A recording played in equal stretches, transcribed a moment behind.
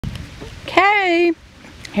Okay,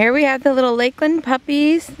 here we have the little Lakeland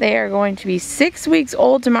puppies. They are going to be 6 weeks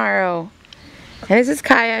old tomorrow. And this is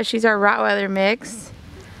Kaya. She's our Rottweiler mix.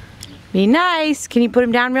 Be nice. Can you put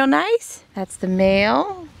him down real nice? That's the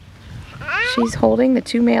male. She's holding the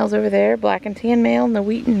two males over there, black and tan male and the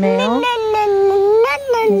Wheaten male.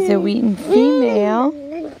 Here's the Wheaten female.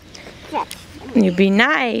 You be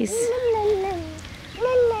nice.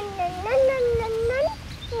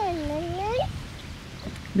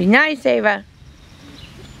 Be nice, Ava.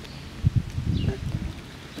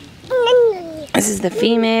 This is the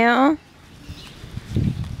female.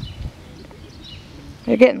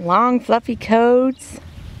 They're getting long, fluffy coats.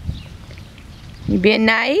 You being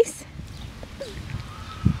nice?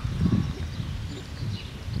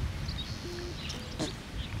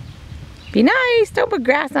 Be nice. Don't put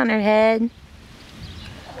grass on her head.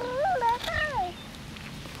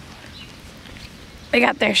 They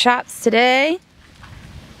got their shots today.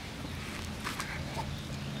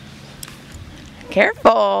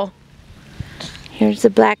 Careful. Here's the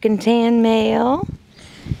black and tan male.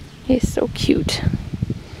 He's so cute.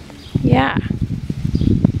 Yeah.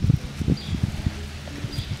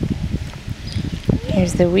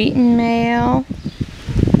 Here's the Wheaten male.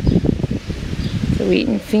 The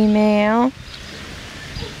Wheaten female.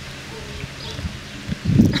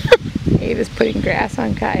 Ava's putting grass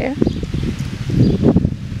on Kaya.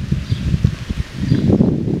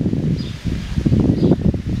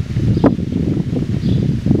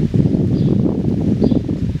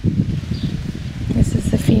 This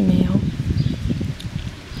is the female.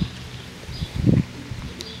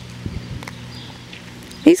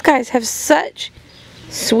 These guys have such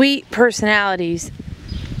sweet personalities.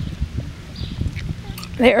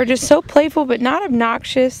 They are just so playful but not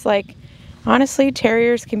obnoxious. Like, honestly,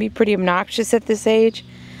 terriers can be pretty obnoxious at this age.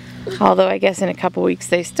 Although I guess in a couple weeks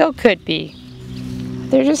they still could be.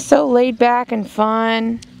 They're just so laid back and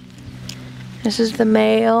fun. This is the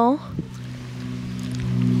male.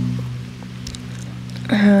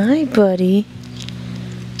 Hi, buddy.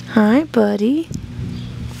 Hi, buddy.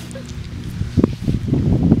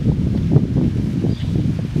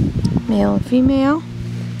 Male and female.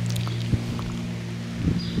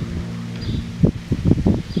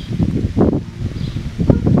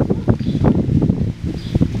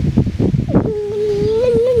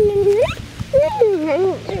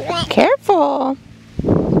 Careful.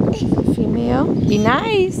 Female. Be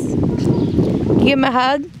nice. Give him a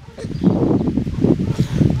hug.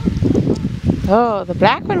 Oh, the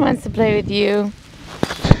black one wants to play with you.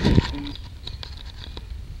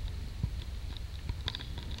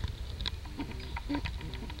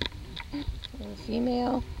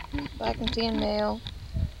 Female, black and tan male,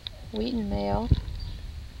 Wheaten male.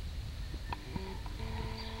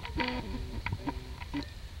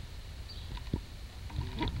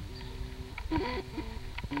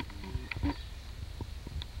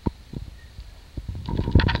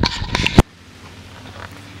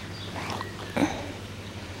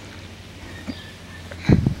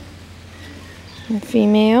 And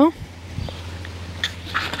female.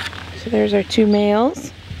 So there's our two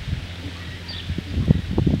males.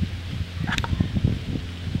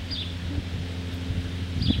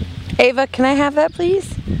 Ava, can I have that,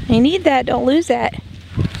 please? I need that. Don't lose that.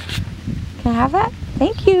 Can I have that?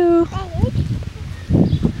 Thank you.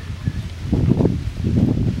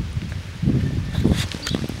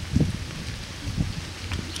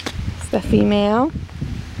 It's the female.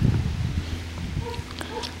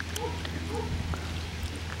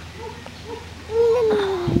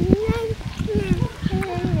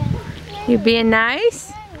 You being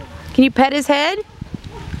nice? Can you pet his head?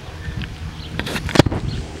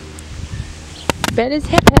 Pet his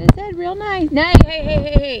head real nice. Nice. Hey, hey,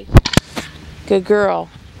 hey, hey. Good girl.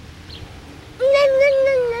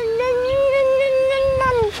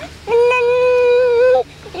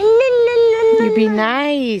 You be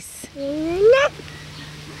nice.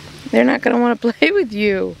 They're not going to want to play with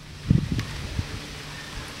you.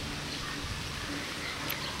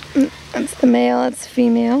 That's the male, that's the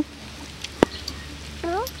female.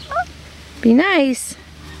 Be nice.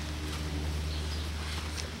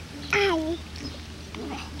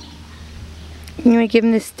 You want to give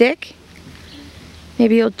him the stick?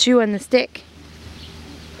 Maybe he'll chew on the stick.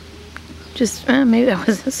 Just, maybe that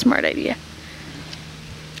was a smart idea.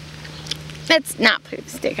 Let's not play with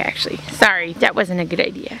the stick, actually. Sorry, that wasn't a good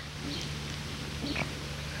idea.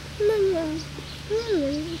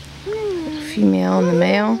 Female and the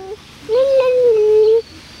male.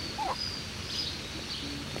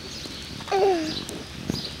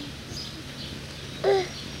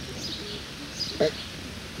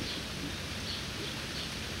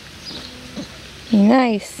 Be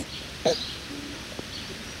nice.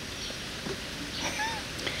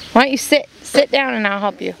 Why don't you sit down and I'll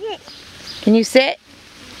help you. Can you sit?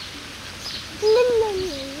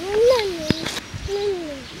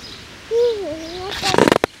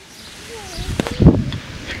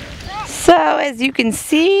 So as you can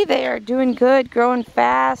see, they are doing good, growing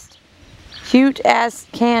fast, cute as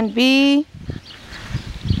can be.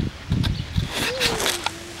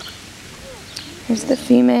 Here's the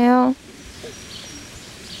female.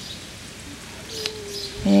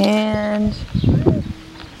 And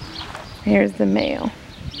here's the male.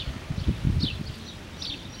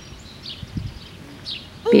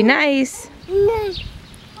 Be nice.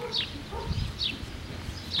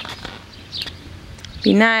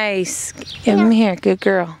 Be nice. Give him here, good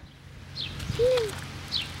girl.